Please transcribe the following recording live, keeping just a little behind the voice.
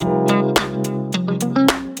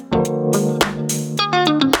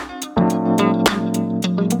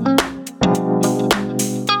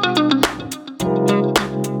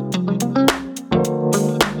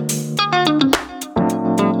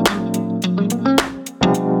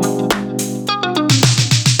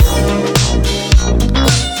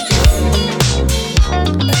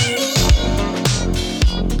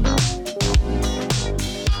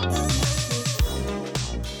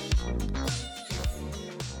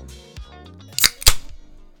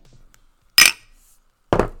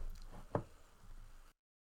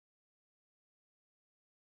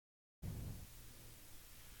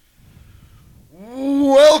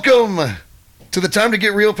Welcome to the Time to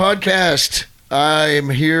Get Real podcast.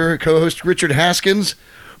 I'm here, co-host Richard Haskins,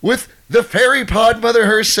 with the fairy pod mother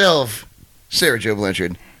herself, Sarah Jo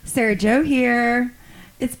Blanchard. Sarah Jo here.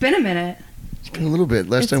 It's been a minute. It's been a little bit.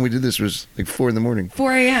 Last time we did this was like 4 in the morning.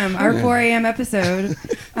 4 a.m., our 4 a.m. episode.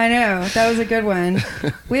 I know, that was a good one.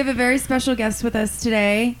 We have a very special guest with us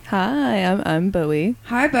today. Hi, I'm Bowie.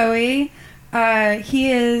 Hi, Bowie.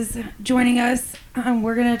 He is joining us.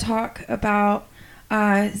 We're going to talk about,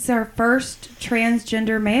 it's our first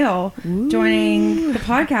transgender male joining the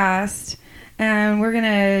podcast. And we're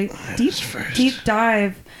going to deep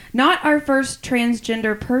dive, not our first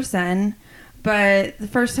transgender person, but the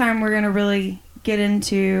first time we're going to really get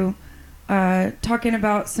into talking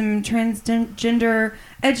about some transgender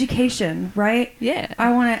education, right? Yeah.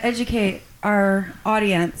 I want to educate our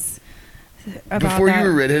audience about Before that. you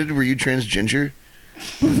were redheaded, were you transgender?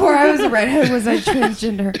 Before I was a redhead, was I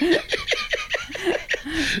transgender?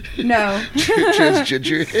 No.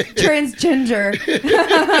 Transgender? Transgender.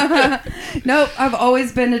 Nope, I've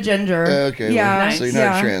always been a ginger. Okay. Yeah. Well, so you're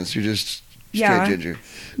not trans. You're just straight ginger.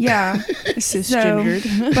 Yeah.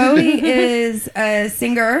 Cisgendered. Bowie is a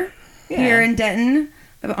singer here in Denton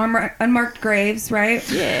of Unmarked Graves, right?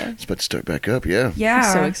 Yeah. It's about to start back up, yeah. Yeah.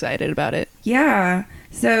 I'm so excited about it. Yeah.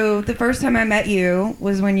 So the first time I met you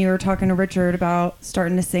was when you were talking to Richard about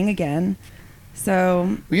starting to sing again.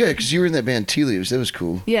 So Well, yeah, because you were in that band Tea Leaves. That was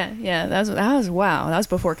cool. Yeah. That was wow. That was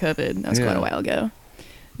before COVID. That was quite a while ago.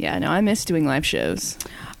 Yeah, no, I miss doing live shows.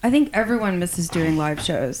 I think everyone misses doing live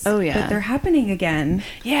shows. Oh, yeah. But they're happening again.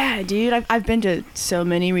 Yeah, dude, I've been to so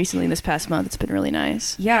many recently this past month. It's been really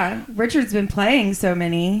nice. Yeah. Richard's been playing so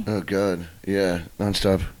many. Oh, God. Yeah,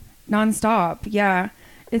 nonstop. Nonstop. Yeah.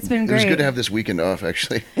 It's been great. It was good to have this weekend off,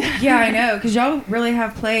 actually. Yeah, I know. Because y'all really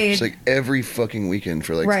have played. It's like every fucking weekend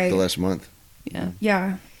for like the last month. Yeah.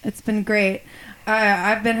 Yeah. It's been great.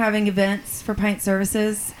 I've been having events for Pint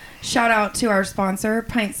Services. Shout out to our sponsor,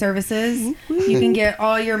 Pint Services. You can get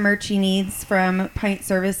all your merchy needs from Pint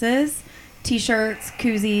Services. T-shirts,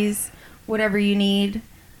 koozies, whatever you need.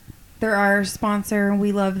 They're our sponsor and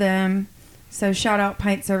we love them. So shout out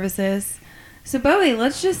Pint Services. So Bowie,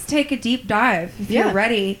 let's just take a deep dive if you're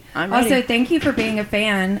ready. I'm ready. Also, thank you for being a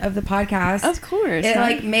fan of the podcast. Of course. It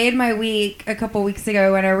like made my week a couple weeks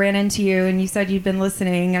ago when I ran into you and you said you'd been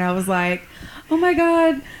listening and I was like, oh my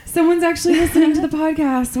God, someone's actually listening to the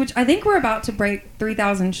podcast, which I think we're about to break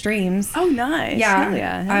 3,000 streams. Oh, nice. Yeah. Hell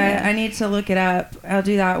yeah. I need to look it up. I'll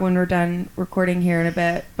do that when we're done recording here in a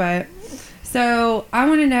bit. But so I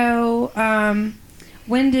want to know,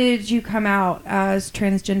 when did you come out as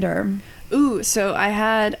transgender? Ooh, so I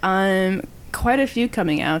had quite a few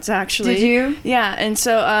coming outs, actually. Did you? Yeah, and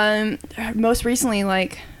so most recently,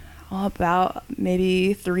 like about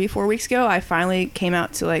maybe 3-4 weeks ago, I finally came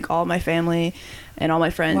out to like all my family and all my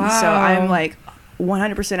friends. Wow. So I'm like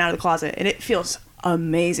 100% out of the closet, and it feels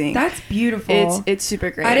amazing. That's beautiful. It's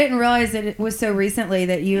super great. I didn't realize that it was so recently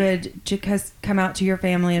that you had just come out to your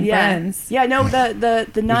family and friends. Yeah, no,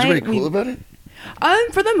 the night. Was everybody cool about it?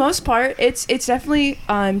 For the most part, it's definitely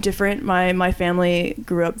different. My family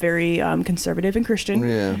grew up very conservative and Christian,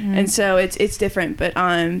 Yeah. and so it's different. But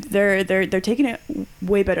they're taking it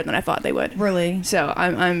way better than I thought they would. Really? So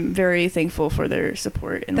I'm very thankful for their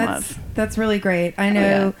support and love. That's really great. I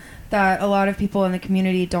know that a lot of people in the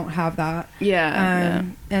community don't have that. Yeah.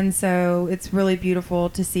 And so it's really beautiful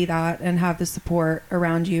to see that and have the support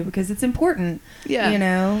around you because it's important. Yeah. You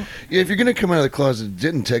know? Yeah, if you're going to come out of the closet,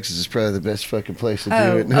 Denton, Texas is probably the best fucking place to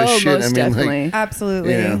do it. Most definitely. Like,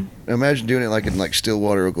 Absolutely. you know, imagine doing it like in like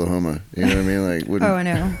Stillwater, Oklahoma. You know what I mean? Like, Oh, I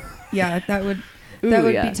know. Yeah, that would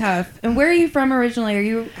be tough. And where are you from originally? Are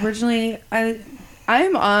you originally...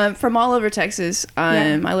 I'm from all over Texas.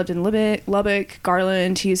 I lived in Lubbock,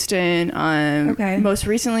 Garland, Houston. Most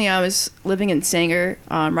recently, I was living in Sanger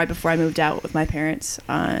right before I moved out with my parents,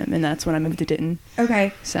 and that's when I moved to Denton.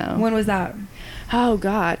 Okay. So when was that? Oh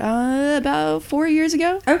God, about 4 years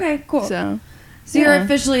ago. Okay, cool. So you're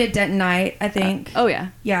officially a Dentonite, I think. Oh yeah.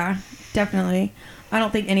 Yeah, definitely. I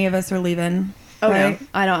don't think any of us are leaving. Oh right? no,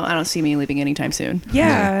 I don't see me leaving anytime soon.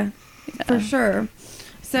 Yeah, for sure.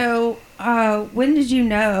 So, when did you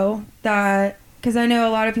know that? Because I know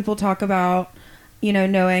a lot of people talk about,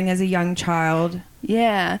 knowing as a young child.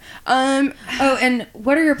 Yeah. Oh, and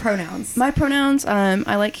what are your pronouns? My pronouns,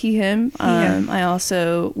 I like he, him. I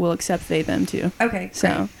also will accept they, them too. Okay.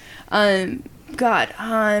 So,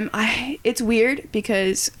 it's weird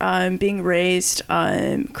because being raised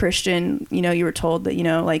Christian, you were told that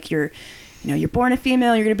like you're born a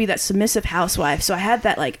female, you're going to be that submissive housewife. So I had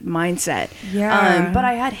that like mindset. Yeah. But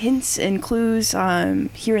I had hints and clues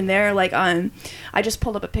here and there. Like I just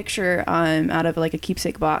pulled up a picture out of like a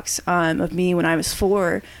keepsake box of me when I was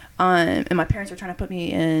 4. And my parents were trying to put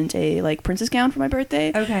me in a like princess gown for my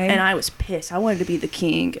birthday. Okay. And I was pissed. I wanted to be the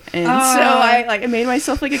king. And so I made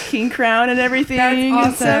myself like a king crown and everything.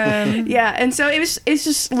 That's awesome. And so, yeah. And so it's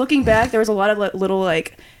just looking back, there was a lot of little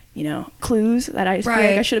like, clues that I feel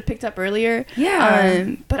like I should have picked up earlier.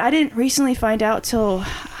 Yeah. But I didn't recently find out till,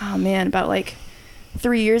 about like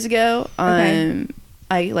 3 years ago. Okay.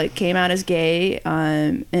 I like came out as gay,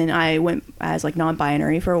 and I went as like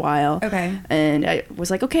non-binary for a while. Okay. And I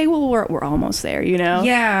was like, okay, well we're almost there,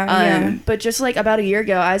 Yeah. But just like about a year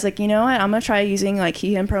ago, I was like, you know what, I'm gonna try using like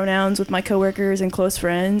he/him pronouns with my coworkers and close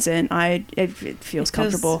friends, and it feels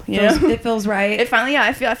comfortable. It feels right. I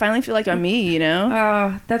finally feel like I'm me.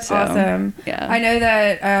 Oh, that's awesome. Yeah. I know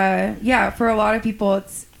that. For a lot of people,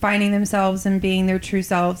 it's finding themselves and being their true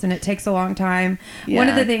selves, and it takes a long time. Yeah. One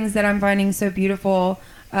of the things that I'm finding so beautiful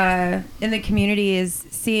in the community is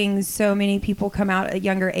seeing so many people come out at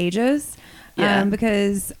younger ages. Yeah.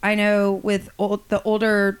 Because I know with the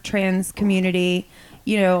older trans community,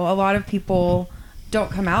 a lot of people don't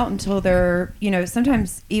come out until they're,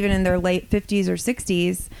 sometimes even in their late 50s or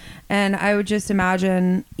 60s. And I would just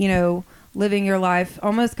imagine, living your life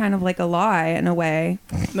almost kind of like a lie in a way.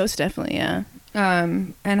 Most definitely, yeah.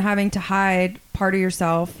 And having to hide part of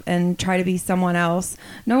yourself and try to be someone else.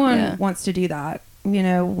 No one wants to do that.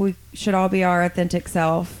 We should all be our authentic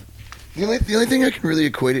self. The only thing I can really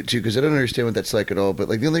equate it to, because I don't understand what that's like at all, but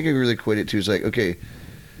like the only thing I can really equate it to is like, okay,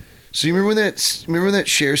 so you remember when that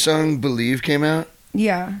Cher song "Believe" came out?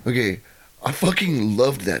 Yeah. Okay, I fucking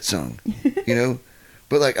loved that song,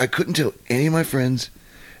 but like I couldn't tell any of my friends,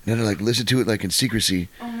 and I had to like listen to it like in secrecy.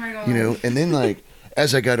 Oh my god. And then like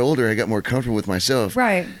as I got older, I got more comfortable with myself.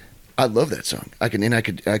 Right. I love that song. I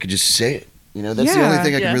could just say it. That's the only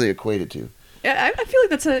thing I can really equate it to. Yeah, I feel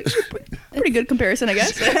like that's a pretty good comparison, I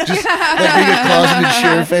guess. Just like being a closeted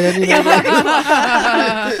Cher fan,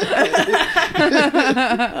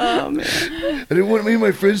 Oh man! I didn't want me and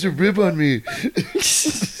my friends to rip on me.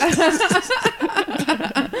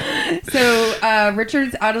 So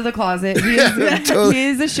Richard's out of the closet. He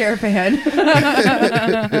is a Cher fan.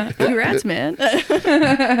 Congrats, man.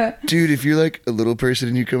 Dude, if you're like a little person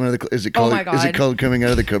and you come out of the is it called coming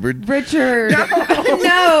out of the cupboard? Richard.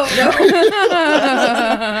 No.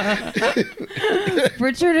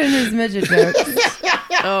 Richard and his midget jokes.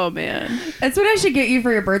 Oh man. That's what I should get you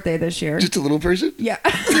for your birthday this year. Just a little person? Yeah.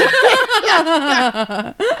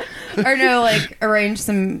 Or no, like arrange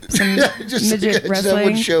some midget wrestling. Just have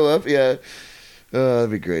one show up, yeah. Oh,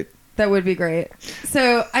 that'd be great. That would be great.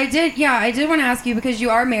 So I did want to ask you, because you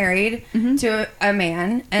are married to a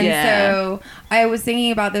man, and so I was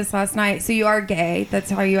thinking about this last night. So you are gay. That's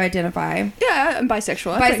how you identify. Yeah, I'm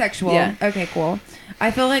bisexual. Bisexual. Yeah. Okay, cool. I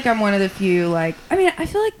feel like I'm one of the few, I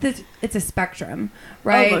feel like it's a spectrum,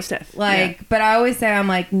 right? Oh, most definitely. But I always say I'm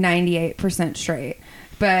like 98% straight.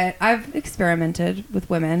 But I've experimented with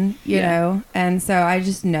women, you know, and so I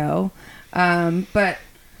just know. But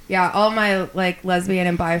yeah, all my lesbian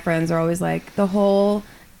and bi friends are always like, the whole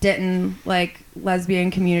Denton lesbian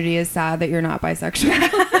community is sad that you're not bisexual.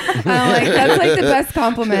 I'm like, that's the best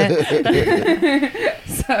compliment.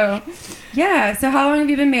 So yeah. So how long have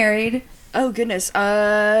you been married? Oh goodness,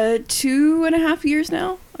 2.5 years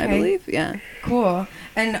now, I believe. Yeah. Cool.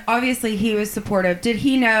 And obviously he was supportive. Did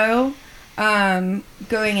he know going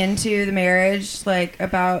into the marriage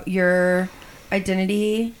about your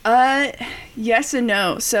identity? Yes and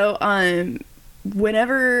no. So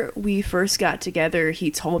whenever we first got together,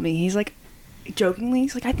 he told me, he's like, jokingly,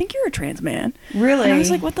 he's like, I think you're a trans man. Really? And I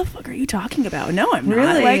was like, what the fuck are you talking about? No, I'm not.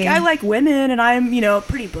 Really? I like women, and I'm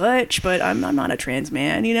pretty butch, but I'm not a trans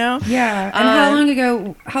man, Yeah. And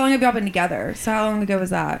how long have y'all been together? So how long ago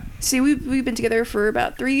was that? See, we've been together for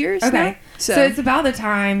about 3 years. Okay. Now, so it's about the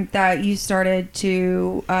time that you started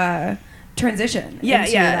to transition.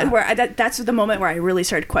 Yeah. Where that's the moment where I really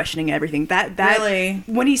started questioning everything. That really,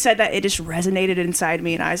 when he said that, it just resonated inside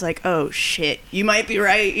me, and I was like, oh shit, you might be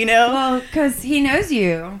right, Well, because he knows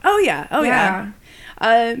you. Oh yeah.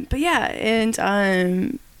 But yeah,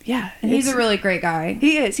 and yeah, and he's a really great guy.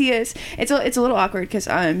 He is. It's a little awkward because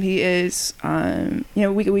he is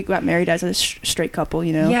we got married as a straight couple,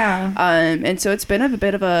 Yeah. And so it's been a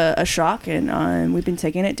bit of a shock, and we've been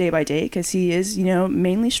taking it day by day because he is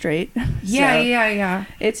mainly straight. Yeah.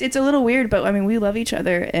 It's a little weird, but I mean we love each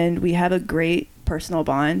other and we have a great personal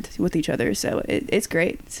bond with each other. So it's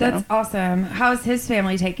great. So. That's awesome. How's his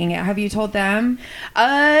family taking it? Have you told them?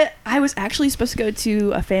 I was actually supposed to go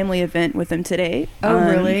to a family event with them today. Oh,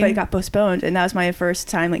 really? But it got postponed, and that was my first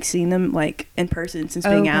time like seeing them like in person since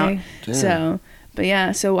being out. Damn. So. But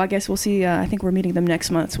yeah, so I guess we'll see. I think we're meeting them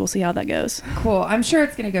next month, so we'll see how that goes. Cool. I'm sure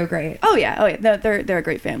it's gonna go great. Oh yeah. They're a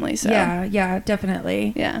great family. So Yeah,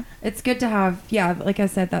 definitely. Yeah, it's good to have. Yeah, like I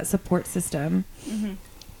said, that support system.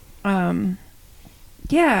 Mm-hmm.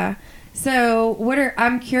 Yeah. So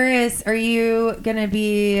I'm curious. Are you gonna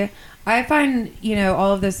be? I find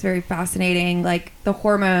all of this very fascinating, like the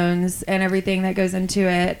hormones and everything that goes into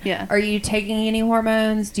it. Yeah. Are you taking any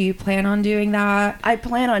hormones? Do you plan on doing that? I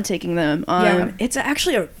plan on taking them. It's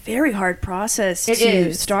actually a very hard process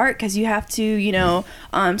to start because you have to,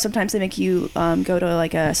 sometimes they make you go to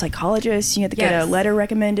like a psychologist. You have to get a letter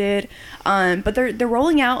recommended. But they're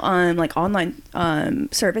rolling out like online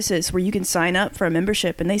services where you can sign up for a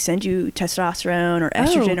membership and they send you testosterone or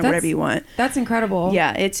estrogen or whatever you want. That's incredible.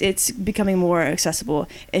 Yeah, it's becoming more accessible.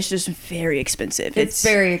 It's just very expensive. It's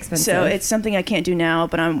very expensive. So it's something I can't do now,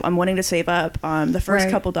 but I'm wanting to save up. The first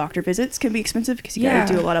couple doctor visits can be expensive because you got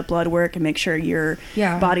to do a lot of blood work and make sure your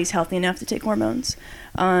body's healthy enough to take hormones.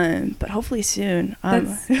 But hopefully soon.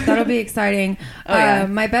 That'll be exciting.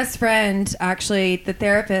 My best friend, actually, the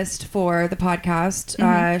therapist for the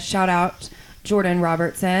podcast, shout out Jordan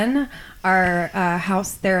Robertson, our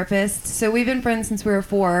house therapist. So we've been friends since we were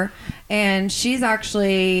 4, and she's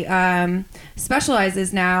actually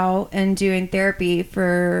specializes now in doing therapy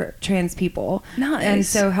for trans people. Nice. And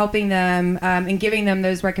so helping them and giving them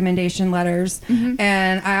those recommendation letters.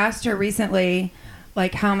 And I asked her recently,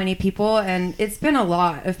 like, how many people, and it's been a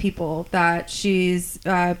lot of people that she's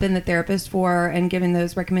been the therapist for and giving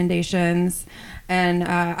those recommendations. And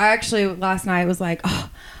I actually last night was like,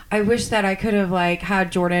 I wish that I could have like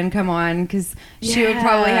had Jordan come on because she would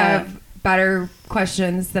probably have better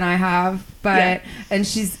questions than I have. But and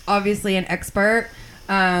she's obviously an expert.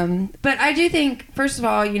 But I do think, first of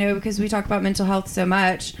all, because we talk about mental health so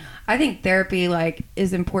much, I think therapy like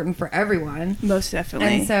is important for everyone. Most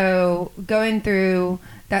definitely. And so going through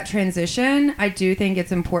that transition, I do think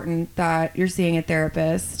it's important that you're seeing a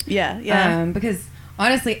therapist. Yeah. Because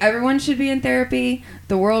honestly, everyone should be in therapy.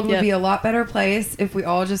 The world would be a lot better place if we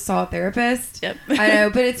all just saw a therapist. Yep. I know,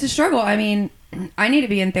 but it's a struggle. I mean, I need to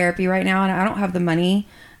be in therapy right now, and I don't have the money.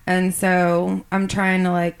 And so I'm trying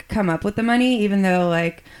to, like, come up with the money, even though,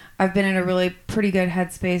 like, I've been in a really pretty good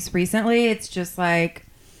headspace recently. It's just, like,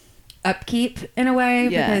 upkeep in a way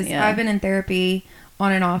because I've been in therapy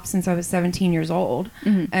on and off since I was 17 years old.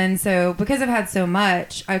 And so because I've had so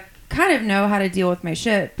much, I kind of know how to deal with my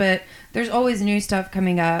shit, but there's always new stuff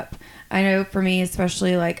coming up. I know for me,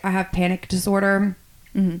 especially, like, I have panic disorder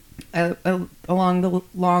along the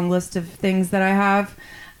long list of things that I have.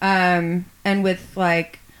 And with,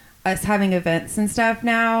 like, us having events and stuff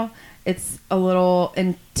now, it's a little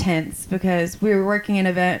intense because we were working an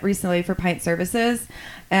event recently for Pint Services,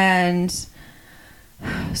 and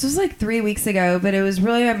this was like 3 weeks ago, but it was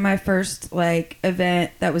really my first like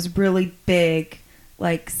event that was really big,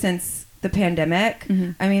 like since the pandemic.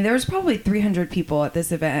 I mean, there was probably 300 people at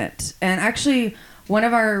this event, and actually one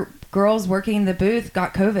of our girls working the booth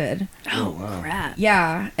got COVID. Oh, wow. Crap.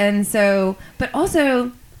 Yeah. And so, but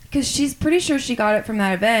also because she's pretty sure she got it from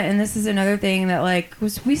that event. And this is another thing that, like,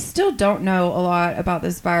 we still don't know a lot about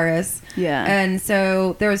this virus. Yeah. And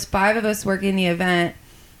so there was 5 of us working the event,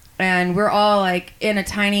 and we're all, like, in a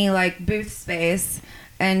tiny, like, booth space.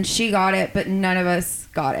 And she got it, but none of us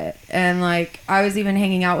got it. And, like, I was even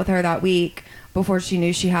hanging out with her that week before she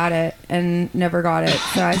knew she had it and never got it.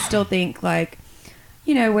 So I still think, like,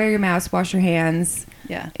 wear your mask, wash your hands.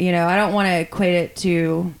 Yeah. I don't want to equate it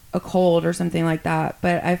to a cold or something like that,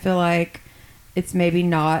 but I feel like it's maybe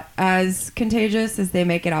not as contagious as they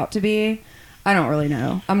make it out to be. I don't really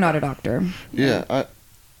know. I'm not a doctor. Yeah,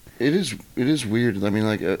 it is weird. I mean,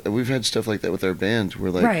 like, we've had stuff like that with our band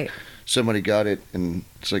where, like, somebody got it, and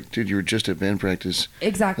it's like, dude, you were just at band practice.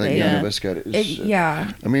 Exactly. Like, none of us got it.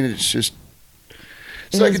 Yeah. I mean, it's just...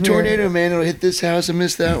 It's like a tornado, man. It'll hit this house and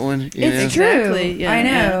miss that one. It's true. Yeah, I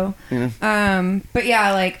know. Yeah. But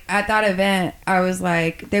yeah, like at that event, I was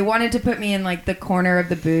like, they wanted to put me in like the corner of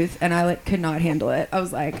the booth, and I like could not handle it. I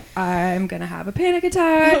was like, I'm gonna have a panic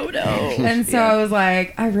attack. Oh no! And so I was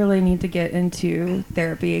like, I really need to get into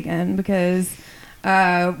therapy again because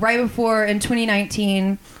right before in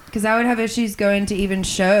 2019, because I would have issues going to even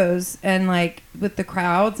shows and like with the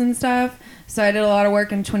crowds and stuff. So I did a lot of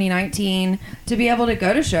work in 2019 to be able to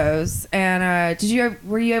go to shows. And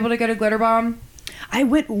were you able to go to Glitter Bomb? I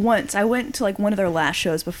went once. I went to like one of their last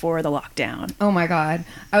shows before the lockdown. Oh my God.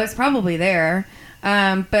 I was probably there.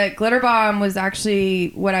 But Glitter Bomb was actually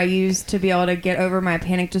what I used to be able to get over my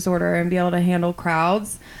panic disorder and be able to handle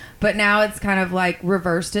crowds. But now it's kind of like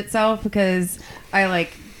reversed itself because I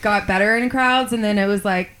like got better in crowds, and then it was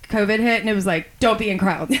like COVID hit and it was like, don't be in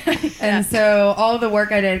crowds. And so all of the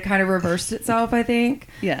work I did kind of reversed itself, I think.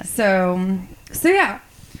 Yeah. So yeah.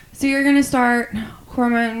 So you're going to start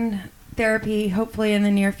hormone therapy hopefully in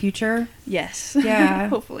the near future. Yes. Yeah.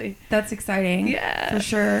 Hopefully. That's exciting. Yeah. For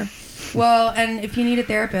sure. Well, and if you need a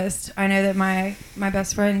therapist, I know that my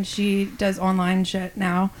best friend, she does online shit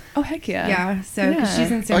now. Oh, heck yeah. Yeah. So 'cause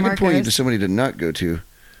she's in San I Marcos. can point you to somebody to not go to.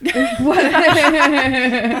 What?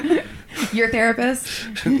 Your therapist?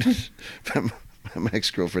 My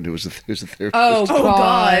ex-girlfriend who was a therapist. Oh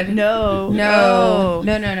God. No.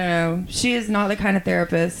 She is not the kind of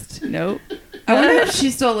therapist. Nope. I wonder if she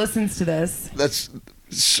still listens to this.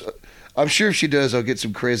 I'm sure if she does, I'll get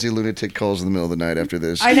some crazy lunatic calls in the middle of the night after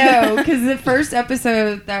this. I know, because the first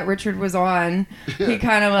episode that Richard was on, he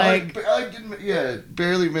kind of like... I didn't,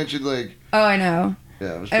 barely mentioned like... Oh, I know.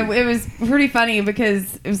 Yeah, it was pretty funny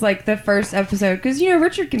because it was like the first episode, because, you know,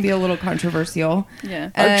 Richard can be a little controversial. Yeah.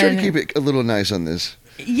 I'm trying to keep it a little nice on this.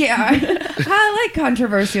 Yeah. I like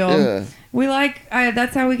controversial. Yeah. We like...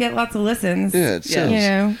 that's how we get lots of listens. Yeah, it sounds... You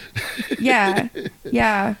know? Yeah.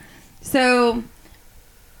 Yeah. So...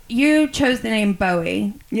 You chose the name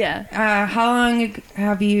Bowie. Yeah. How long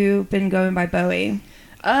have you been going by Bowie?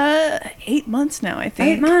 8 months now, I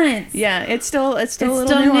think. 8 months. Yeah, it's still a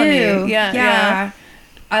little new on me. Yeah.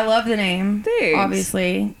 I love the name. Thanks.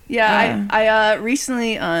 Obviously. Yeah, I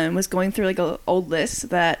recently was going through like an old list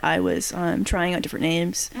that I was trying out different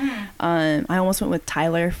names. I almost went with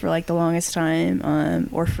Tyler for like the longest time,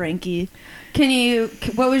 or Frankie.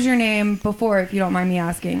 What was your name before, if you don't mind me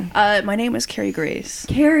asking? My name was Carrie Grace.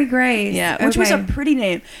 Carrie Grace. Yeah, which was a pretty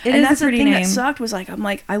name. And that's a pretty the thing name. that sucked was I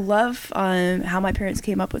love how my parents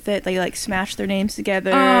came up with it. They like smashed their names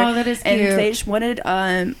together. Oh, that is cute. And they just wanted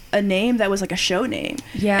a name that was like a show name.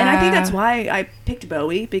 Yeah. And I think that's why I picked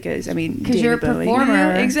Bowie, because you're a Bowie. performer.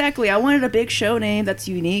 Yeah, exactly. I wanted a big show name that's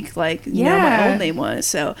unique, like my old name was.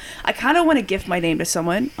 So I kind of want to gift my name to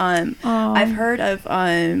someone. I've heard of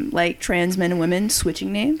like trans men and women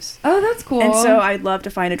switching names. Oh, that's cool. And so I'd love to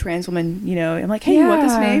find a trans woman, I'm like, hey, you want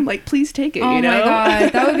this name? Like, please take it, Oh my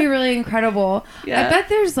God, that would be really incredible. Yeah. I bet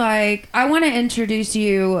there's I want to introduce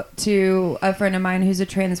you to a friend of mine who's a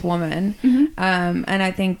trans woman. Mm-hmm. And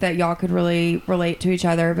I think that y'all could really relate to each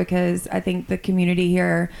other, because I think the community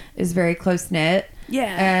here is very close-knit.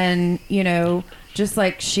 Yeah. And, just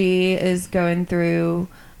like she is going through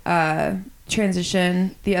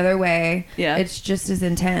transition the other way, it's just as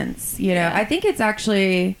intense. I think it's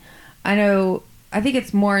actually, I think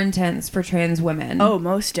it's more intense for trans women. Oh,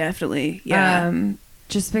 most definitely. Yeah.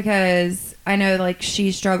 Just because I know like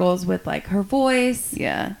she struggles with like her voice.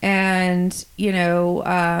 Yeah. And,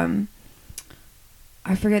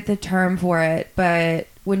 I forget the term for it, but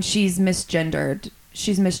when she's misgendered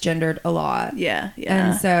a lot. Yeah.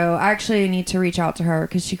 And so I actually need to reach out to her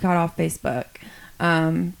because she got off Facebook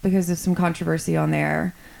because of some controversy on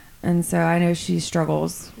there. And so I know she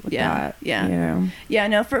struggles with that. Yeah. Yeah,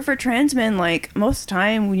 no, for trans men, like most of the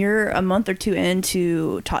time when you're a month or two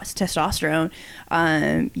into testosterone,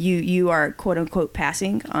 you are quote unquote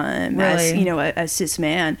passing as a cis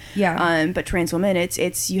man. Yeah. But trans women,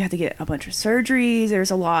 it's you have to get a bunch of surgeries.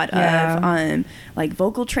 There's a lot of like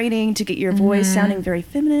vocal training to get your voice sounding very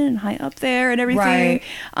feminine and high up there and everything.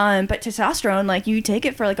 Right. But testosterone, like you take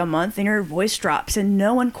it for like a month and your voice drops and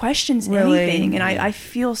no one questions anything. And I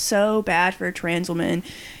feel so bad for trans women,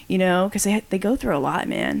 because they go through a lot,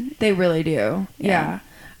 man. They really do. Yeah.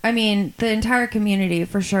 I mean, the entire community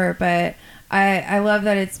for sure, but I love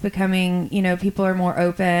that it's becoming, people are more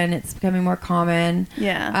open. It's becoming more common.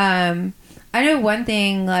 Yeah. I know one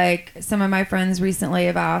thing, like some of my friends recently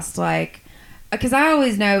have asked, like, because I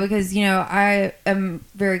always know, because, I am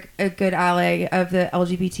a good ally of the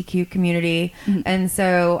LGBTQ community. Mm-hmm. And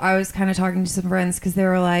so I was kind of talking to some friends because they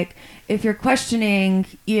were like, if you're questioning,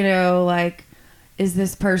 like, is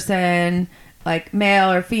this person like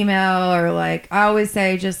male or female, or like, I always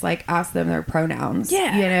say just like ask them their pronouns.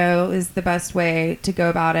 Yeah. Is the best way to go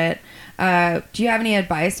about it. Do you have any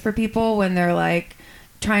advice for people when they're like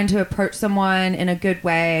trying to approach someone in a good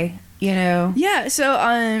way? Yeah,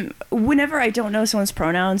 so whenever I don't know someone's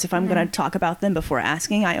pronouns, if I'm going to talk about them before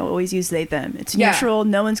asking, I always use they, them. It's neutral.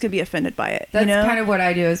 No one's going to be offended by it. That's kind of what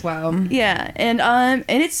I do as well. Yeah, and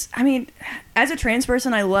it's, I mean, as a trans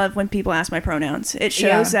person, I love when people ask my pronouns. It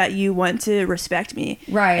shows that you want to respect me.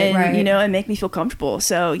 Right, right. You know, and make me feel comfortable.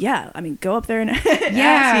 So, yeah, I mean, go up there and ask, you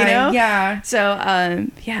know? Yeah. So, I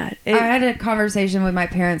had a conversation with my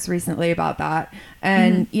parents recently about that.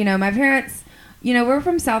 And, you know, my parents, you know, we're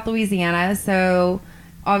from South Louisiana. So,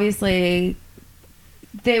 obviously,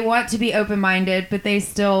 they want to be open-minded, but they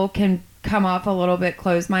still can come off a little bit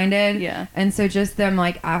closed-minded. Yeah. And so just them,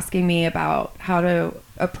 like, asking me about how to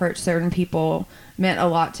approach certain people meant a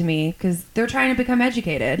lot to me because they're trying to become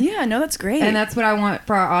educated. Yeah, no, that's great. And that's what I want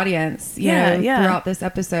for our audience, you know, throughout this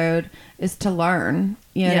episode is to learn,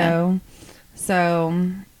 you know.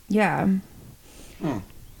 So, yeah.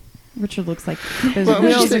 Richard looks like those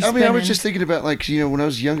wheels are spinning. I was just thinking about, like, you know, when I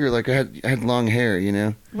was younger, like, I had long hair, you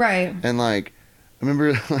know? Right. And, like, I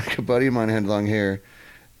remember, like, a buddy of mine had long hair,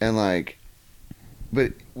 and, like,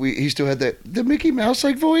 but he still had the Mickey Mouse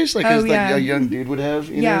like voice, like as like a young dude would have,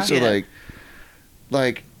 you know. So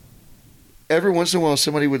like every once in a while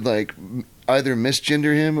somebody would like either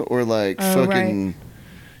misgender him or like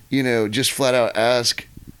you know, just flat out ask,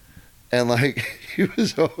 and like he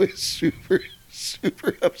was always super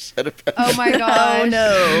upset about it. Oh my gosh. Oh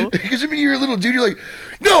no. Because I mean you're a little dude, you're like,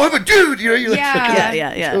 no, I'm a dude, you know, you're like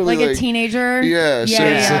totally like a teenager. Yeah, so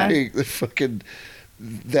it's like the fucking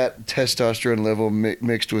that testosterone level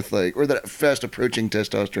mixed with like, or that fast approaching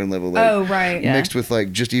testosterone level, like, mixed with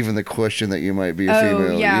like just even the question that you might be a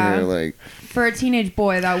female, you know, like for a teenage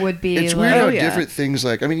boy that would be. It's weird how different things,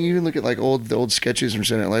 like, I mean, you even look at like the old sketches from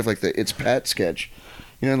Saturday Night Live, like the It's Pat sketch,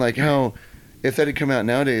 you know, like how if that had come out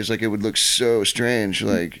nowadays, like it would look so strange,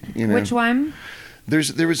 like, you know. Which one?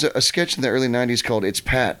 There was a sketch in the early '90s called It's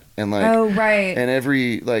Pat, and like and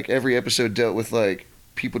every episode dealt with like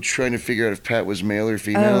people trying to figure out if Pat was male or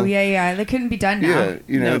female. Oh, yeah. That couldn't be done now. Yeah,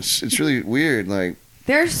 you know, it's really weird. Like,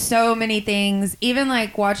 there's so many things, even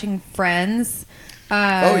like watching Friends.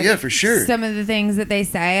 Oh, yeah, for sure. Some of the things that they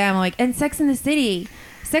say, I'm like, and Sex and the City.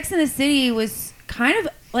 Sex and the City was kind of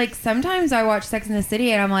like, sometimes I watch Sex and the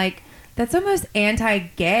City and I'm like, that's almost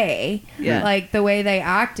anti-gay. Yeah. Like the way they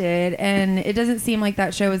acted. And it doesn't seem like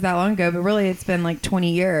that show was that long ago, but really it's been like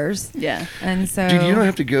 20 years. Yeah. And so. Dude, you don't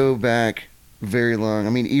have to go back very long.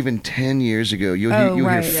 I mean, even 10 years ago, you'll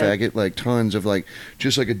hear faggot like tons of like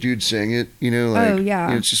just like a dude saying it, you know, like, you know,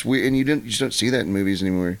 it's just weird, and you just don't see that in movies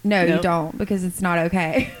anymore. No, you don't, because it's not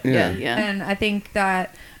okay. Yeah. And I think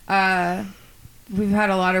that we've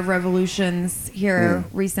had a lot of revolutions here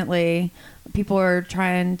recently. People are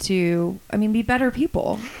trying to, be better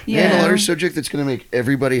people. Yeah. And another subject that's going to make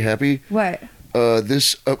everybody happy. What?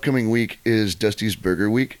 This upcoming week is Dusty's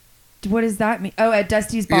Burger Week. What does that mean? Oh, at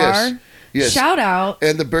Dusty's Bar? Yes. Shout out.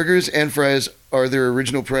 And the burgers and fries are their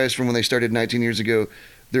original price from when they started 19 years ago.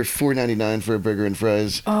 They're $4.99 for a burger and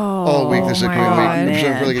fries all week this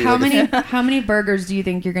upcoming week. How many burgers do you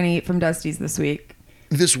think you're going to eat from Dusty's this week?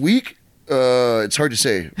 This week? It's hard to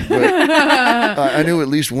say, but I know at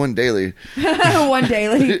least one daily. One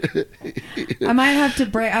daily. I might have to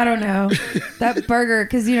break. I don't know that burger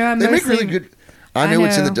because I'm. They make really good. I know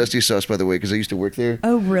it's in the Dusty sauce, by the way, because I used to work there.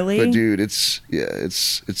 Oh, really? But dude, it's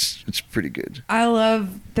pretty good. I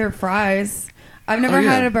love their fries. I've never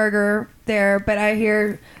had a burger there, but I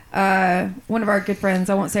hear one of our good friends.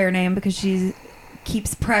 I won't say her name because she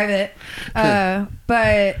keeps private.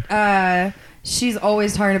 But she's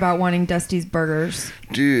always talking about wanting Dusty's burgers.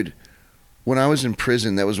 Dude, when I was in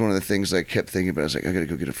prison, that was one of the things I kept thinking about. I was like, I gotta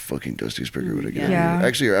go get a fucking Dusty's burger when I get out of here.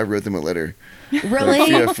 Actually, I wrote them a letter.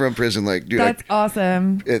 Really? From prison. Like, dude, that's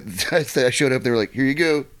awesome. I showed up. They were like, "Here you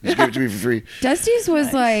go. Just give it to me for free." Dusty's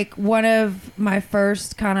was like one of my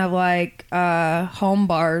first kind of like home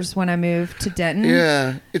bars when I moved to Denton.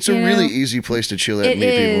 Yeah, it's a really easy place to chill at and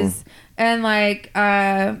meet people. And like,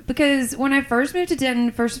 because when I first moved to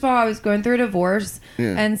Denton, first of all, I was going through a divorce.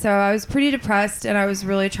 Yeah. And so I was pretty depressed and I was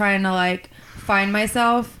really trying to like find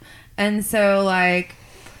myself. And so like,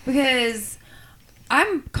 because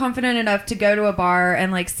I'm confident enough to go to a bar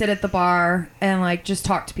and like sit at the bar and like just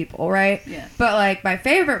talk to people. Right. Yeah. But like my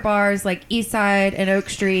favorite bars, like Eastside and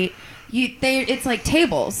Oak Street, it's like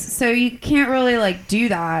tables. So you can't really like do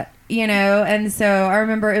that. And so I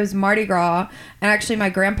remember it was Mardi Gras, and actually my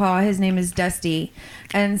grandpa, his name is Dusty,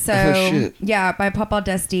 and so my papa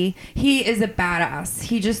Dusty, he is a badass.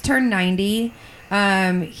 He just turned 90.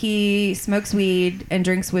 He smokes weed and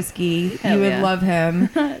drinks whiskey. You would love him.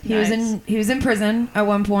 He was in prison at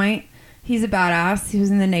one point. He's a badass. He was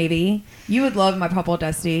in the Navy. You would love my papa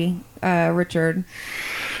Dusty, Richard.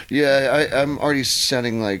 Yeah, I'm already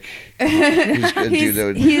sounding like he's a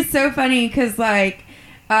dude. He's so funny because like.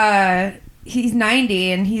 He's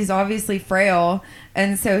 90 and he's obviously frail,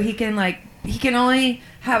 and so he can only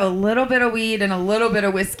have a little bit of weed and a little bit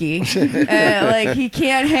of whiskey. Like he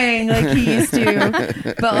can't hang like he used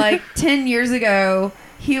to. But like 10 years ago,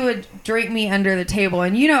 he would drink me under the table,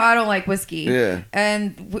 and I don't like whiskey. Yeah.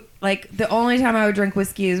 And like the only time I would drink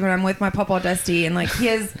whiskey is when I'm with my Papa Dusty, and like he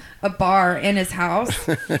has a bar in his house,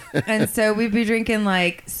 and so we'd be drinking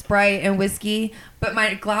like Sprite and whiskey, but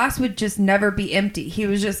my glass would just never be empty. He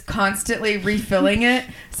was just constantly refilling it,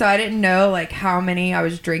 so I didn't know like how many I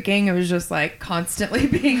was drinking. It was just like constantly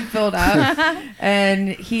being filled up, and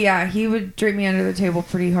he would drink me under the table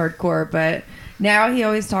pretty hardcore. But now he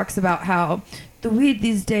always talks about how the weed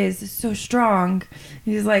these days is so strong.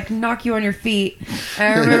 He's like, knock you on your feet. And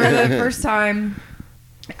I remember the first time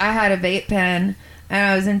I had a vape pen,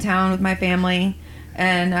 and I was in town with my family,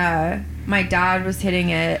 and my dad was hitting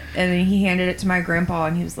it, and then he handed it to my grandpa,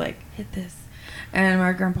 and he was like, hit this. And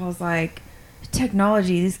my grandpa was like,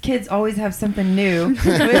 technology, these kids always have something new.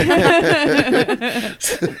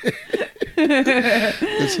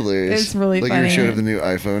 That's hilarious. It's really like funny. Like you showed up the new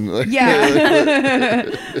iPhone. Like, yeah.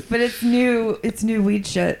 But it's new weed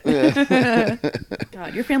shit.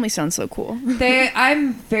 God, your family sounds so cool.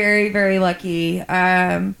 I'm very, very lucky.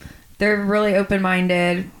 They're really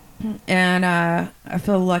open-minded, and I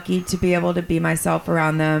feel lucky to be able to be myself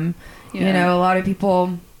around them. Yeah. A lot of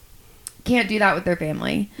people can't do that with their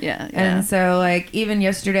family. Yeah. And so like even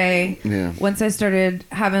yesterday, once I started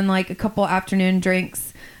having like a couple afternoon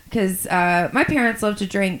drinks, because my parents love to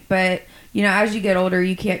drink, but as you get older,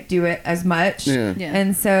 you can't do it as much. Yeah.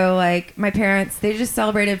 And so like my parents, they just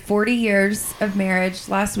celebrated 40 years of marriage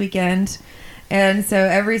last weekend. And so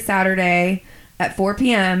every Saturday at 4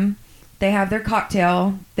 p.m., they have their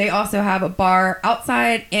cocktail. They also have a bar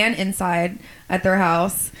outside and inside at their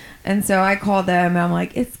house. And so I called them, and I'm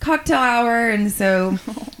like, it's cocktail hour. And so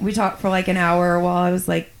we talked for like an hour while I was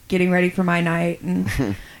like getting ready for my night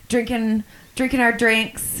and drinking our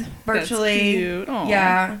drinks virtually. That's cute. Aww.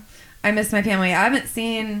 Yeah. I miss my family. I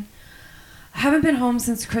haven't been home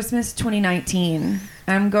since Christmas 2019.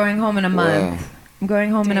 I'm going home in a month. Wow. I'm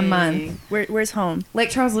going home in a month. Where's home?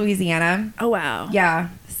 Lake Charles, Louisiana. Oh, wow. Yeah.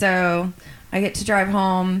 So I get to drive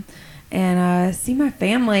home and see my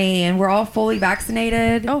family, and we're all fully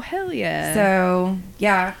vaccinated. Oh, hell yeah. So,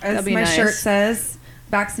 yeah, as my shirt says,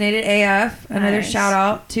 vaccinated AF. Another shout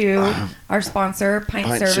out to our sponsor, Pint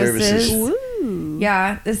Services. Woo.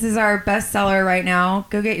 Yeah, this is our best seller right now.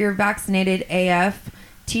 Go get your vaccinated AF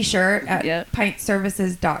t-shirt at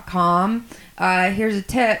pintservices.com. Here's a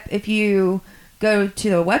tip. If you go to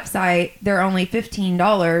the website, they're only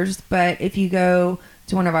 $15, but if you go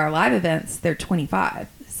to one of our live events, they're $25.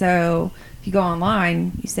 So if you go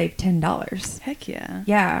online, you save $10. Heck yeah.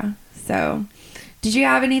 Yeah. So did you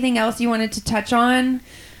have anything else you wanted to touch on?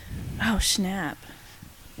 Oh, snap.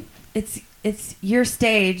 It's your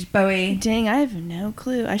stage, Bowie. Dang, I have no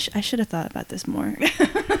clue. I should have thought about this more.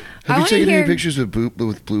 Have you taken any pictures with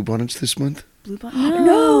blue bonnets this month? Blue bonnet?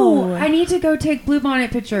 No. I need to go take blue bonnet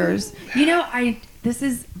pictures. This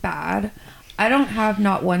is bad. I don't have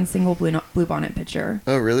not one single blue bonnet picture.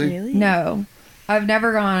 Oh, really? No. I've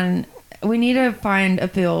never gone. We need to find a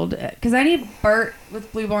field, because I need Bert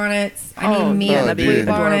with blue bonnets. I need me with blue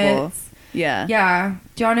bonnets. Yeah. Yeah.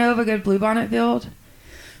 Do y'all know of a good blue bonnet field?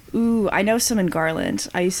 Ooh, I know some in Garland.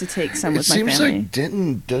 I used to take some with my family. It seems like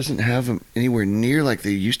Denton doesn't have them anywhere near like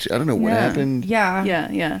they used to. I don't know what happened. Yeah.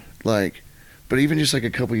 Yeah. Like, but even just like a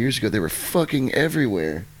couple years ago, they were fucking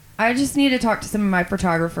everywhere. I just need to talk to some of my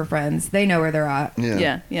photographer friends. They know where they're at.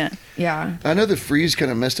 Yeah. I know the freeze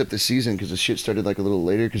kind of messed up the season because the shit started like a little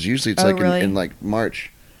later. Because usually it's in like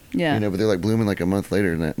March. Yeah. But they're like blooming like a month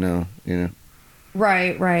later than that. No,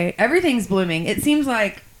 Right. Everything's blooming. It seems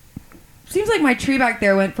like my tree back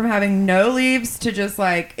there went from having no leaves to just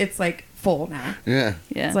like it's like full now. Yeah.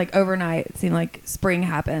 It's like overnight. It seemed like spring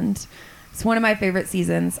happened. It's one of my favorite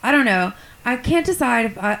seasons. I don't know. I can't decide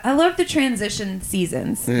if I love the transition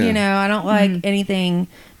seasons. Yeah. I don't like anything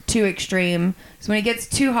too extreme. So when it gets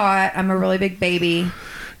too hot, I'm a really big baby.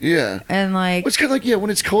 Yeah. And like, it's kind of like when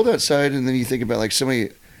it's cold outside, and then you think about like somebody.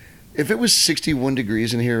 If it was 61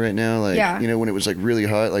 degrees in here right now, like when it was like really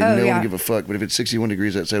hot, like no one give a fuck. But if it's 61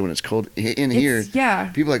 degrees outside when it's cold here,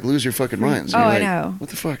 people like lose their fucking minds. I know. What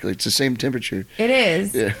the fuck? Like, it's the same temperature. It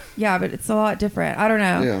is. Yeah. Yeah, but it's a lot different. I don't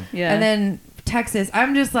know. Yeah. And then Texas,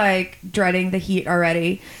 I'm just like dreading the heat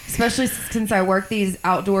already, especially since I work these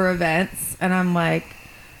outdoor events, and I'm like,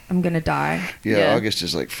 I'm gonna die. Yeah. August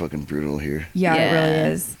is like fucking brutal here. Yeah, it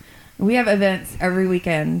really is. We have events every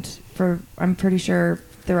weekend for, I'm pretty sure,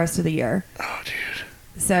 the rest of the year. Oh,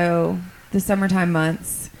 dude. So the summertime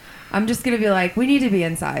months, I'm just gonna be like, we need to be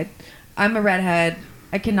inside. I'm a redhead.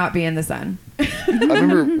 I cannot be in the sun. I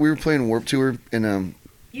remember we were playing Warped Tour in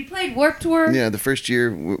You played Warped Tour? Yeah, the first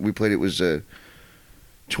year we played it was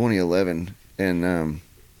 2011, and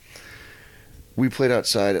we played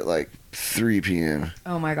outside at like 3 p.m.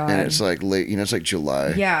 Oh my god! And it's like late, it's like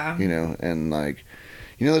July. Yeah. And like,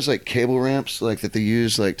 there's like cable ramps like that they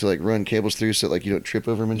use like to like run cables through so that, like you don't trip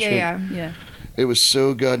over them and shit. Yeah. It was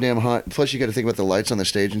so goddamn hot. Plus, you got to think about the lights on the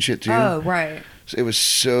stage and shit too. Oh right. So it was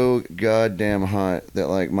so goddamn hot that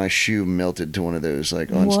like my shoe melted to one of those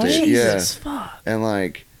like on stage. Jesus, Yeah. fuck. And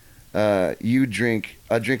like, I drink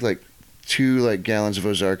like 2 like gallons of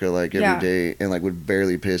Ozarka like every day, and like would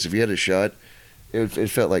barely piss. If you had a shot, it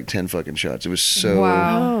felt like 10 fucking shots. It was so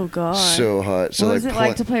Oh god, so hot. So what was it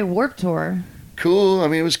like to play Warped Tour? Cool. I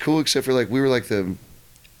mean, it was cool except for like we were like the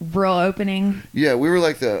real opening. Yeah, we were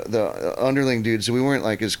like the underling dudes, so we weren't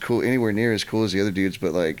like as cool, anywhere near as cool as the other dudes.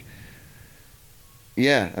 But like,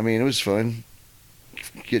 yeah, I mean, it was fun.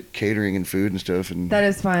 Get catering and food and stuff, and that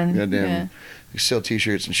is fun. Goddamn, we sell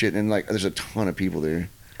T-shirts and shit, and like, there's a ton of people there.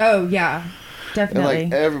 Oh yeah, definitely.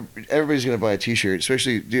 And like everybody's gonna buy a T-shirt,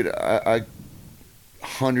 especially, dude. I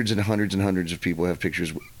hundreds and hundreds and hundreds of people have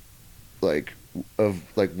pictures, like of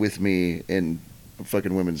like with me in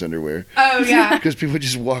fucking women's underwear. Oh yeah. Because people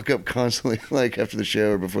just walk up constantly, like after the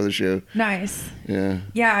show or before the show. Nice. Yeah.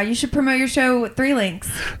 Yeah, you should promote your show with 3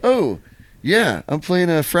 Links. Oh, yeah, I'm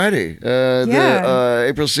playing Friday, the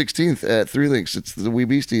April 16th at 3 Links. It's the Wee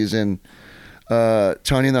Beasties and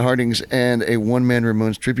Tanya and the Hardings and a one-man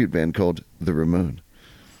Ramones tribute band called The Ramone.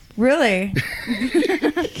 Really?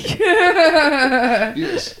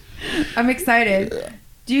 Yes. I'm excited.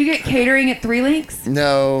 Do you get catering at 3 Links?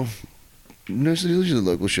 No, so usually the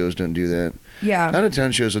local shows don't do that. Yeah. Out of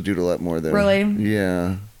town shows will do it a lot more though. Really?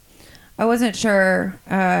 Yeah. I wasn't sure.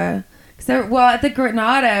 At the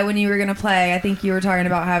Granada when you were gonna play, I think you were talking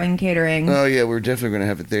about having catering. Oh yeah, we're definitely gonna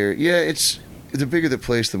have it there. Yeah, it's the bigger the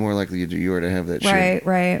place, the more likely you are to have that shit.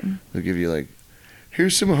 Right. They'll give you like,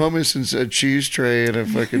 here's some hummus and a cheese tray and a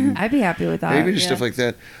fucking. I'd be happy with that. Maybe just stuff like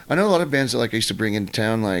that. I know a lot of bands that like I used to bring into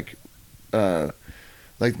town, like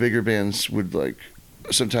bigger bands would like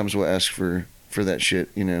sometimes will ask for that shit,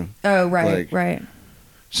 Oh right, like, right.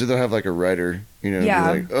 So they'll have like a writer,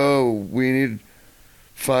 Yeah. be like, oh, we need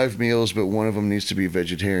 5 meals, but one of them needs to be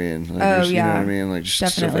vegetarian. Like, you know what I mean? Like just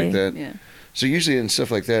definitely. stuff like that. Yeah. So usually in stuff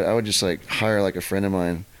like that, I would just like hire like a friend of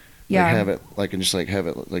mine. Yeah. Like, have it like and just like have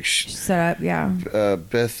it like set up. Yeah.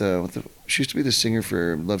 Beth, she used to be the singer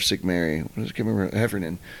for Lovesick Mary. I can't remember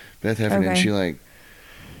Heffernan. Beth Heffernan. Okay. She like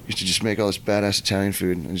used to just make all this badass Italian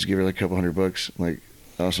food and just give her like a couple $100. Like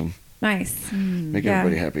awesome. Nice. Make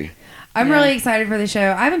everybody happy. I'm really excited for the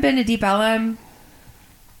show. I haven't been to Deep Ellum,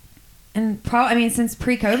 and since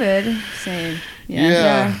pre-COVID. Same.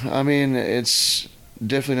 Yeah. I mean, it's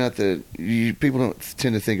definitely not people don't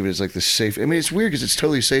tend to think of it as like the safe. I mean, it's weird because it's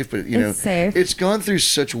totally safe, but it's safe. It's gone through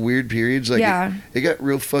such weird periods. Like it got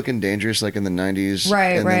real fucking dangerous, like in the 90s.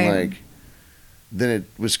 Right. And then it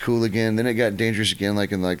was cool again. Then it got dangerous again,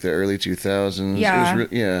 like in like the early 2000s. Yeah.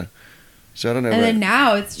 It was so I don't know. And then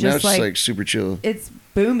now it's just like super chill. It's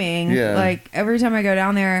booming. Yeah. Like every time I go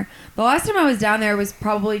down there, the last time I was down there was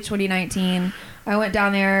probably 2019. I went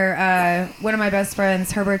down there. One of my best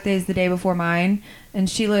friends, her birthday is the day before mine, and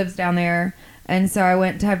she lives down there. And so I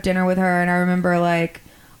went to have dinner with her, and I remember like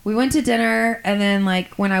we went to dinner, and then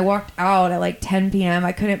like when I walked out at like 10 p.m.,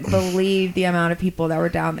 I couldn't believe the amount of people that were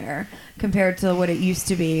down there compared to what it used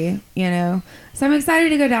to be. So I'm excited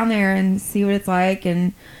to go down there and see what it's like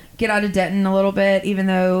and get out of Denton a little bit, even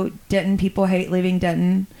though Denton people hate leaving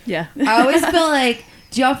Denton. Yeah. I always feel like,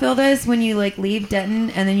 do y'all feel this when you like leave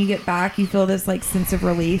Denton and then you get back, you feel this like sense of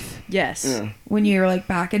relief? Yes. Yeah. When you're like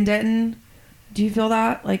back in Denton, do you feel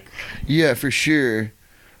that? Like, yeah, for sure.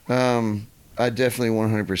 I definitely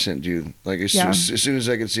 100% do. Like as soon as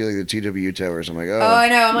I can see like the TW towers, I'm like, oh I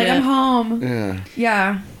know. I'm like, I'm home. Yeah.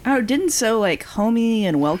 Yeah. Oh, Denton's so like homey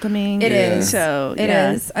and welcoming. It is. So it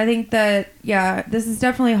is. I think that this is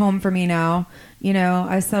definitely home for me now.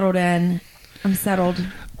 I settled in. I'm settled.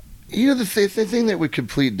 The thing that would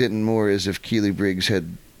complete Denton more is if Keely Briggs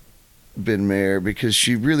had been mayor, because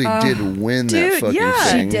she really did win that fucking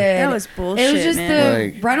thing. She did. That was bullshit. It was just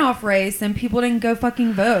man. the runoff race, and people didn't go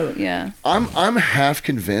fucking vote. Yeah. I'm half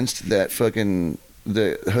convinced that fucking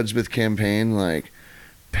the Hudspeth campaign like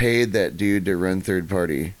paid that dude to run third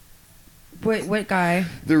party. What guy?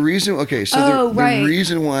 The reason, the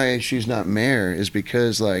reason why she's not mayor is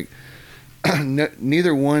because like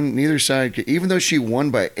neither side could, even though she won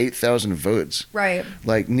by 8,000 votes. Right.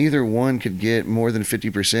 Like neither one could get more than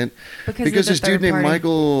 50% because this dude named party.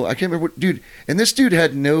 Michael, I can't remember what dude, and this dude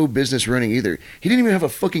had no business running either. He didn't even have a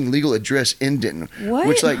fucking legal address in Denton,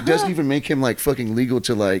 which like doesn't even make him like fucking legal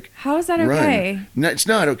to like. How is that run. okay? No, it's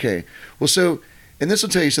not okay. Well, so. And this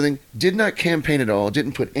will tell you something. Did not campaign at all.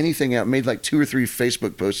 Didn't put anything out. Made like 2 or 3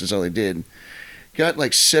 Facebook posts is all he did. Got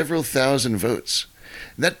like several thousand votes.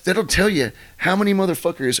 That'll tell you how many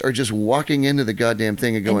motherfuckers are just walking into the goddamn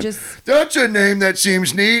thing and going, that's a name that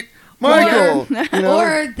seems neat. Michael.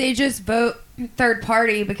 Or they just vote third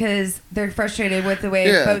party because they're frustrated with the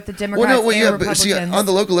way both the Democrats and Republicans. But see, on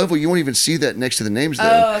the local level, you won't even see that next to the names though.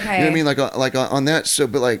 Oh, okay. You know what I mean? Like on that. So,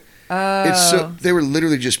 but like, it's so they were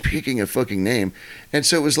literally just picking a fucking name, and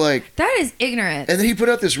so it was like that is ignorant. And then he put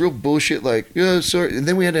out this real bullshit like, sorry. And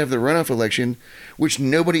then we had to have the runoff election, which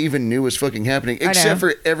nobody even knew was fucking happening, except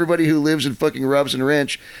for everybody who lives in fucking Robson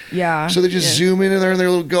Ranch. Yeah. So they just zoom in their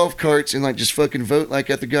little golf carts and like just fucking vote like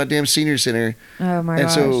at the goddamn senior center. Oh my gosh.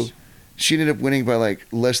 And so she ended up winning by like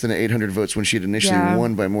less than 800 votes when she had initially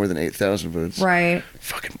won by more than 8,000 votes. Right.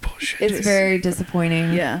 Fucking bullshit. It's very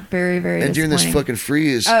disappointing. Yeah. Very, very and during this fucking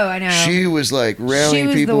freeze, I know. She was like rallying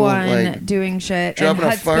people. She was the one like, doing shit. Dropping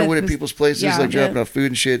off firewood at people's places, like dropping off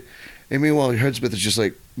food and shit. And meanwhile, Hudspeth is just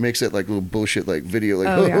like, makes that like little bullshit like video, like,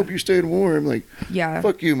 I hope you're staying warm. Like,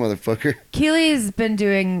 fuck you, motherfucker. Keely's been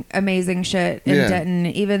doing amazing shit in Denton,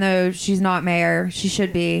 even though she's not mayor. She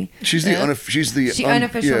should be. She's the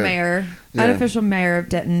unofficial mayor. Yeah. Unofficial mayor of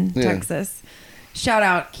Denton, Texas. Shout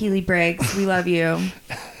out Keely Briggs. We love you.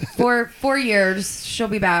 For 4 years, she'll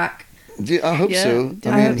be back. I hope so.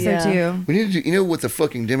 I hope so too. We need to do, you know what the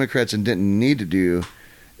fucking Democrats in Denton need to do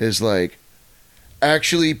is like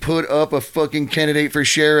actually put up a fucking candidate for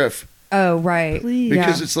sheriff. Oh, right. Please.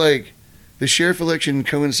 Because it's like the sheriff election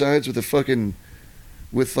coincides with the fucking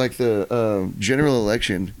with like the general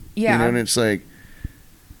election. Yeah. You know, and it's like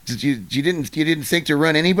you didn't think to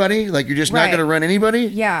run anybody? Like you're just not going to run anybody?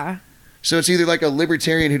 Yeah. So it's either like a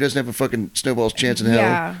libertarian who doesn't have a fucking snowball's chance in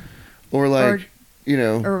hell, or like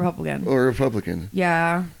a Republican.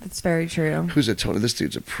 Yeah, that's very true. Who's a total? This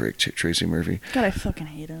dude's a prick, Tracy Murphy. God, I fucking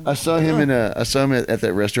hate him. I saw him at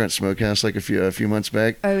that restaurant Smokehouse like a few months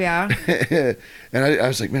back. Oh yeah. And I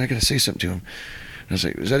was like, man, I gotta say something to him. And I was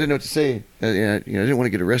like, I didn't know what to say. I didn't want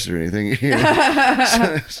to get arrested or anything.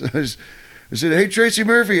 So I said, hey, Tracy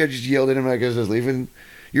Murphy. I just yelled at him as I was leaving.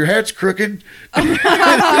 Your hat's crooked. And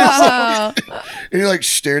he like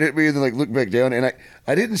stared at me and then like looked back down. And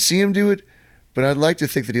I didn't see him do it, but I'd like to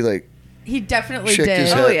think that he definitely did.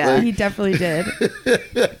 His hat, he definitely did.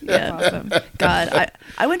 Yeah, awesome. God,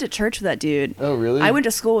 I went to church with that dude. Oh, really? I went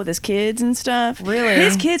to school with his kids and stuff. Really?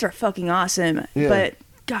 His kids are fucking awesome. Yeah. But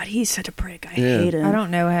God, he's such a prick. I hate him. I don't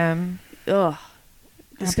know him. Ugh.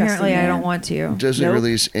 Apparently, I don't want to. Doesn't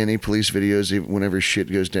release any police videos whenever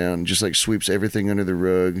shit goes down. Just like sweeps everything under the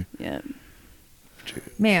rug. Yeah.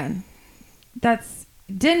 Man,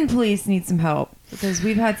 Denton police need some help because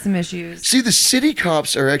we've had some issues. See, the city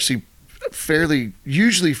cops are actually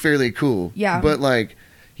usually fairly cool. Yeah. But like,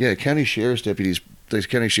 county sheriff's deputies, the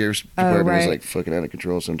county sheriff's department is like fucking out of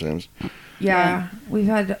control sometimes. Yeah, we've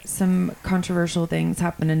had some controversial things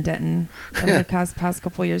happen in Denton over the past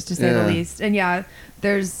couple of years, to say the least. And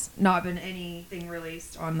there's not been anything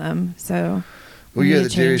released on them. So, the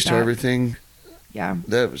Darius Tarver thing. Yeah,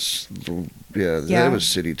 that was that was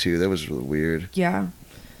city too. That was really weird. Yeah,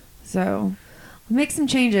 so make some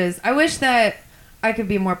changes. I wish that I could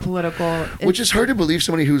be more political. Which is hard to believe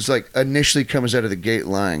somebody who's like initially comes out of the gate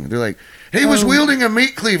lying. They're like, he was wielding a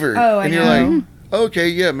meat cleaver. Oh, and you're like, okay,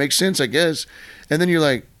 yeah, makes sense, I guess. And then you're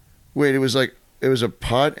like, wait, it was a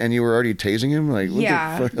pot and you were already tasing him? Like, what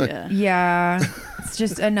the fuck? Yeah. It's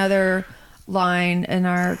just another line in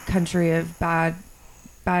our country of bad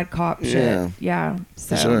cop shit. Yeah.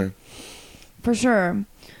 So, for sure.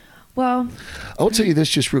 Well, I'll tell you this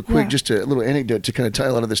just real quick, just a little anecdote to kind of tie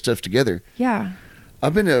a lot of this stuff together. Yeah.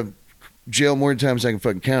 I've been to jail more times than I can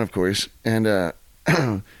fucking count, of course. And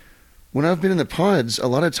when I've been in the pods, a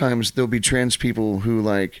lot of times there'll be trans people who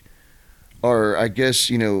like are, I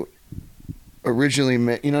guess, originally,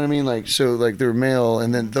 you know what I mean? Like, so like they're male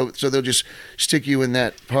and then they'll just stick you in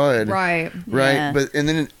that pod. Right. Yeah. But, and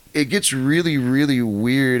then it gets really, really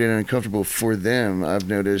weird and uncomfortable for them, I've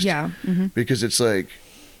noticed. Yeah. Mm-hmm. Because it's like,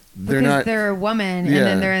 they're a woman and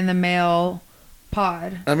then they're in the male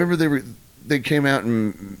pod. I remember they came out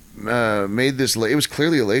and made this, it was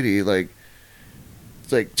clearly a lady, like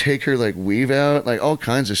take her like weave out, like all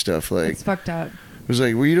kinds of stuff. Like, it's fucked up. It was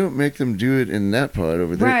like, well, you don't make them do it in that pod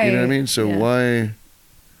over there. Right. You know what I mean? So why?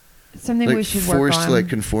 something like we should work forced on. like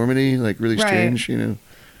conformity, like really strange, you know.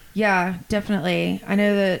 Yeah, definitely. I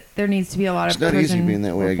know that there needs to be a lot of. It's not easy being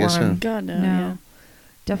that way, I guess. Huh? God no. No,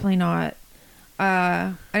 definitely not.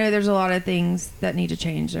 I know there's a lot of things that need to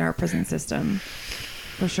change in our prison system,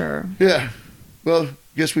 for sure. Yeah. Well,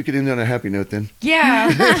 guess we could end on a happy note then. Yeah.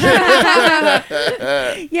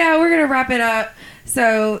 Yeah, we're gonna wrap it up.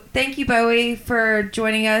 So thank you, Bowie, for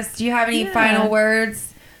joining us. Do you have any final words?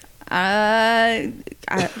 I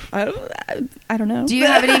don't know. Do you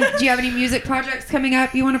have any music projects coming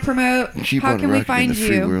up you want to promote? Keep How on can we rocking find in the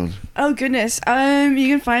free you? world. Oh goodness. You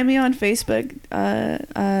can find me on Facebook.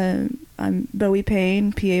 I'm Bowie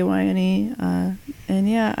Payne, Payne. And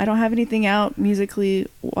yeah, I don't have anything out musically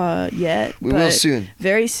yet. We will soon.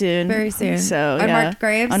 Very soon. Very soon. So Unmarked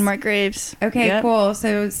Graves. Unmarked Graves. Okay, yep. cool.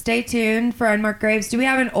 So stay tuned for Unmarked Graves. Do we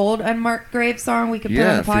have an old Unmarked Graves song we could put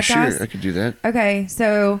on the podcast? Yeah, for sure. I could do that. Okay,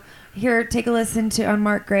 so here, take a listen to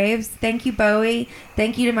Unmarked Graves. Thank you, Bowie.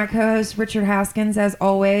 Thank you to my co-host, Richard Haskins, as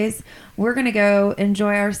always. We're going to go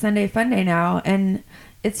enjoy our Sunday fun day now. And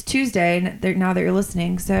it's Tuesday now that you're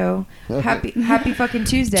listening. So happy fucking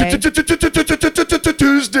Tuesday.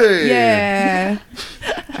 Tuesday. Yeah.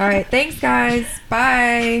 All right. Thanks, guys.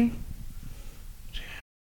 Bye.